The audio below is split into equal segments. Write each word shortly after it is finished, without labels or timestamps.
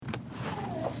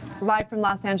Live from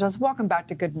Los Angeles. Welcome back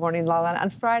to Good Morning La La. On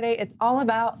Friday, it's all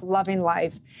about loving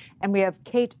life. And we have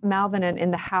Kate Malvinen in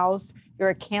the house. You're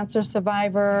a cancer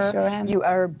survivor. Sure am. You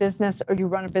are you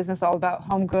run a business all about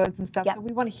home goods and stuff. Yep. So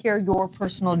we want to hear your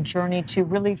personal journey to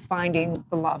really finding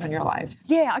the love in your life.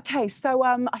 Yeah, okay. So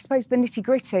I suppose the nitty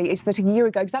gritty is that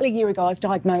exactly a year ago, I was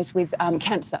diagnosed with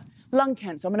cancer, lung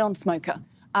cancer. I'm a non-smoker.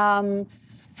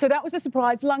 So that was a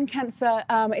surprise. Lung cancer,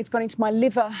 it's gone into my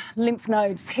liver, lymph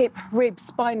nodes, hip,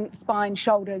 ribs, spine,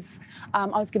 shoulders. I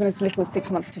was given as little as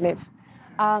 6 months to live.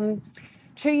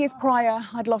 2 years prior,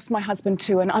 I'd lost my husband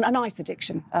to an ice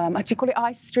addiction. Do you call it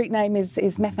ice? Street name is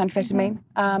methamphetamine.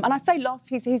 And I say lost,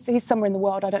 he's somewhere in the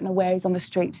world. I don't know where. He's on the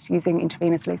street using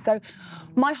intravenously. So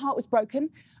my heart was broken.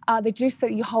 They do say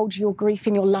that you hold your grief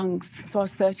in your lungs. So I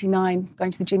was 39,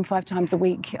 going to the gym 5 times a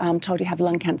week, told you have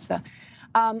lung cancer.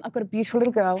 I've got a beautiful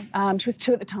little girl. She was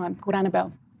 2 at the time, called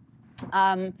Annabelle.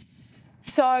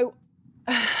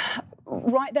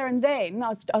 Right there and then, I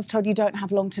was told you don't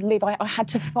have long to live. I had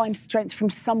to find strength from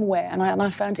somewhere, and I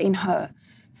found it in her.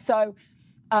 So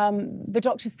the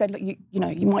doctors said, look,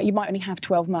 you might only have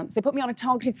 12 months. They put me on a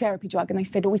targeted therapy drug, and they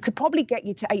said, well, we could probably get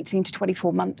you to 18 to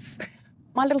 24 months.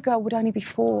 My little girl would only be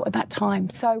 4 at that time.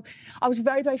 So I was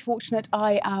very, very fortunate.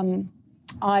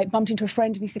 I bumped into a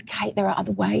friend and he said, Kate, there are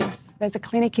other ways. There's a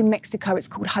clinic in Mexico, it's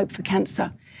called Hope for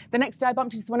Cancer. The next day I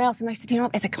bumped into someone else and they said, you know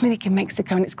what, there's a clinic in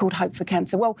Mexico and it's called Hope for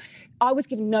Cancer. Well, I was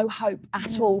given no hope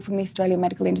at all from the Australian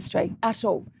medical industry, at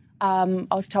all. I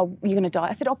was told, you're going to die.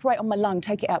 I said, operate on my lung,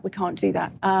 take it out. We can't do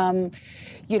that.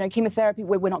 Chemotherapy,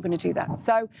 we're not going to do that.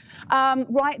 So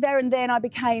right there and then I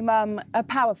became a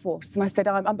power force. And I said,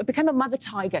 I became a mother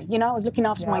tiger. You know, I was looking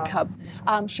after my cub.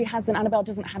 Annabelle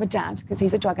doesn't have a dad because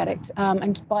he's a drug addict.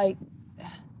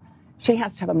 She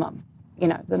has to have a mum. You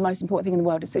know, the most important thing in the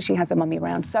world is that she has a mummy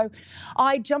around. So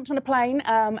I jumped on a plane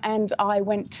and I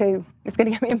went to, it's going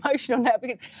to get me emotional now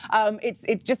because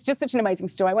it's just such an amazing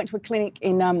story. I went to a clinic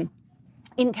in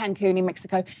Cancun in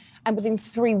Mexico, and within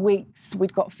 3 weeks,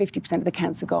 we'd got 50% of the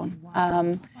cancer gone.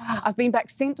 Wow. I've been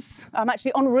back since. I'm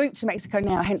actually en route to Mexico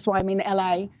now, hence why I'm in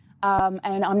LA,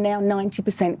 and I'm now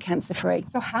 90% cancer-free.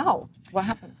 So how? What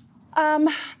happened?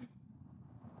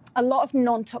 A lot of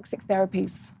non-toxic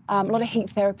therapies, a lot of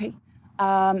heat therapy.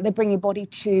 They bring your body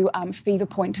to fever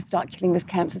point to start killing these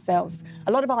cancer cells.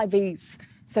 A lot of IVs,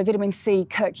 so vitamin C,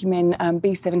 curcumin,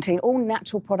 B17, all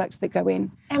natural products that go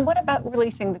in. And what about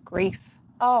releasing the grief?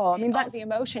 Oh, I mean, that's the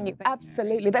emotion you've been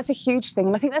absolutely. That's a huge thing,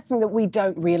 and I think that's something that we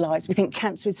don't realise. We think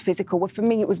cancer is physical. Well, for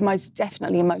me, it was most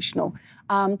definitely emotional.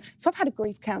 So I've had a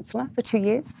grief counsellor for 2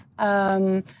 years.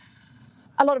 A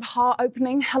lot of heart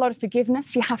opening, a lot of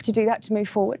forgiveness. You have to do that to move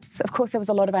forward. So of course, there was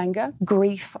a lot of anger,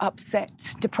 grief,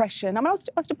 upset, depression. I mean, I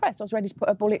was depressed. I was ready to put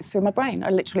a bullet through my brain. I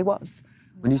literally was.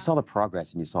 When you saw the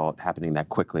progress and you saw it happening that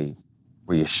quickly,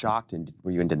 were you shocked and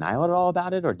were you in denial at all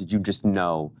about it, or did you just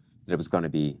know that it was going to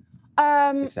be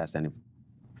successful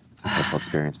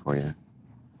experience for you?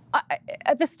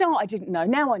 At the start, I didn't know.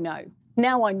 Now I know.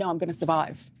 Now I know I'm going to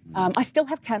survive. I still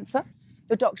have cancer.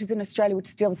 The doctors in Australia would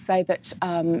still say that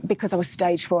because I was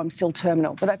stage 4, I'm still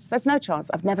terminal. But that's no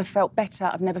chance. I've never felt better.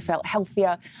 I've never felt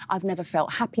healthier. I've never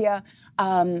felt happier.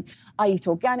 I eat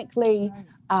organically,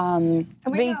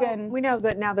 vegan. We know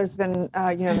that now there's been,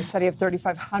 the study of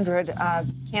 3,500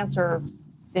 cancer,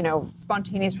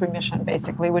 spontaneous remission,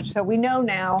 basically, so we know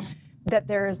now that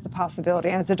there is the possibility.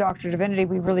 And as a doctor of divinity,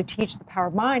 we really teach the power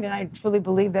of mind. And I truly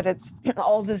believe that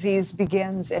all disease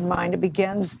begins in mind. It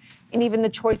begins in even the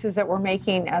choices that we're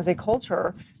making as a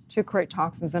culture to create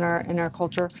toxins in our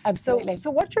culture. Absolutely. So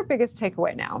what's your biggest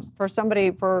takeaway now for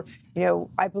somebody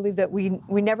I believe that we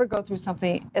never go through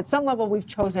something at some level we've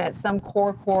chosen at some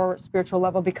core spiritual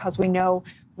level because we know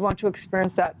we want to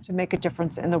experience that to make a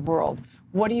difference in the world.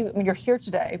 You're here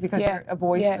today because you're a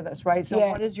voice for this, right? So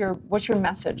what's your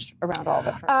message around all of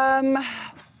it?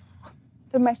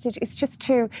 The message is just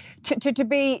to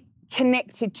be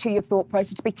connected to your thought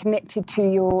process, to be connected to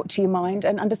your mind,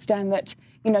 and understand that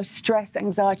stress,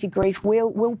 anxiety, grief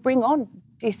will bring on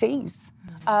disease.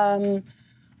 I'm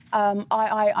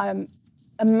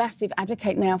a massive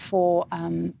advocate now for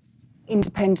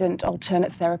independent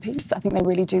alternate therapies. I think they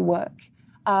really do work.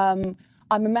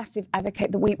 I'm a massive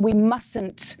advocate that we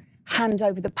mustn't hand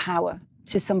over the power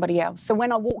to somebody else. So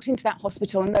when I walked into that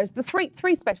hospital, and those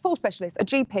four specialists, a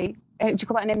GP, do you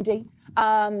call that an MD,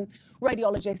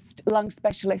 radiologist, lung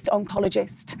specialist,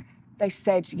 oncologist, they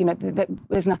said, that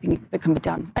there's nothing that can be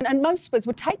done. And most of us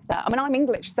would take that. I mean, I'm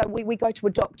English, so we go to a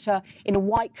doctor in a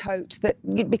white coat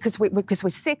because we're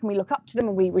sick and we look up to them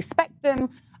and we respect them.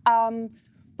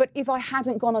 But if I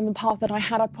hadn't gone on the path that I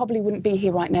had, I probably wouldn't be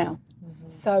here right now.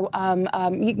 So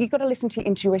you've got to listen to your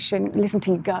intuition, listen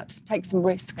to your gut, take some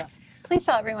risks. Please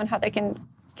tell everyone how they can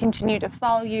continue to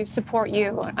follow you, support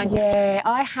you. Yeah,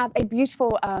 I have a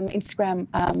beautiful Instagram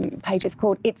page. It's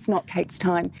called It's Not Kate's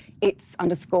Time. It's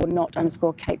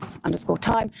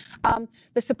 _not_Kate's_time.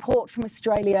 The support from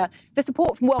Australia, the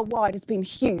support from worldwide has been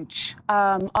huge.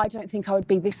 I don't think I would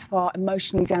be this far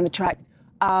emotionally down the track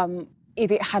if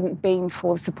it hadn't been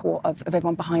for the support of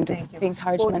everyone behind us, the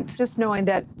encouragement. Well, just knowing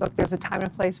that, look, there's a time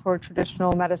and place for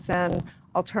traditional medicine,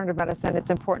 alternative medicine. It's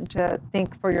important to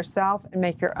think for yourself and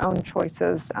make your own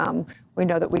choices. We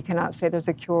know that we cannot say there's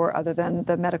a cure other than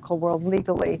the medical world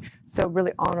legally. So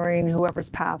really honoring whoever's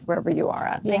path, wherever you are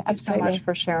at. Yeah, Thank you so much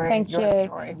for sharing your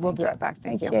story. We'll be right back.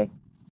 Thank you.